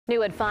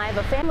New at 5,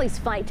 a family's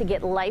fight to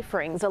get life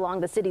rings along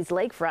the city's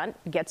lakefront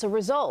gets a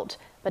result,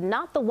 but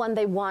not the one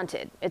they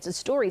wanted. It's a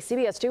story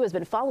CBS 2 has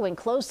been following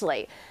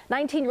closely.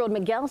 19-year-old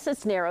Miguel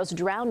Cisneros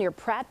drowned near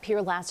Pratt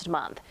Pier last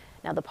month.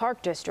 Now, the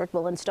Park District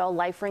will install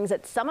life rings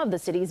at some of the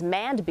city's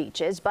manned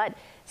beaches, but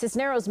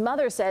Cisneros'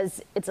 mother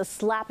says it's a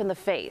slap in the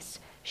face.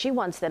 She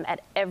wants them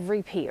at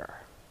every pier.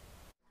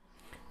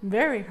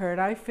 Very hurt.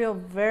 I feel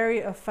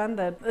very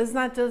offended. It's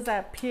not just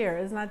that pier.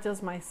 It's not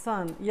just my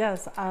son.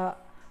 Yes,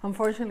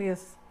 unfortunately,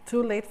 it's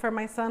too late for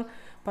my son,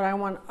 but I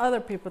want other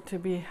people to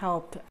be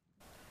helped.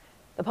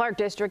 The Park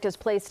District has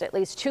placed at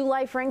least 2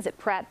 life rings at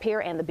Pratt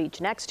Pier and the beach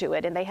next to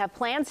it, and they have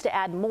plans to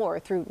add more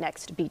through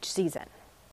next beach season.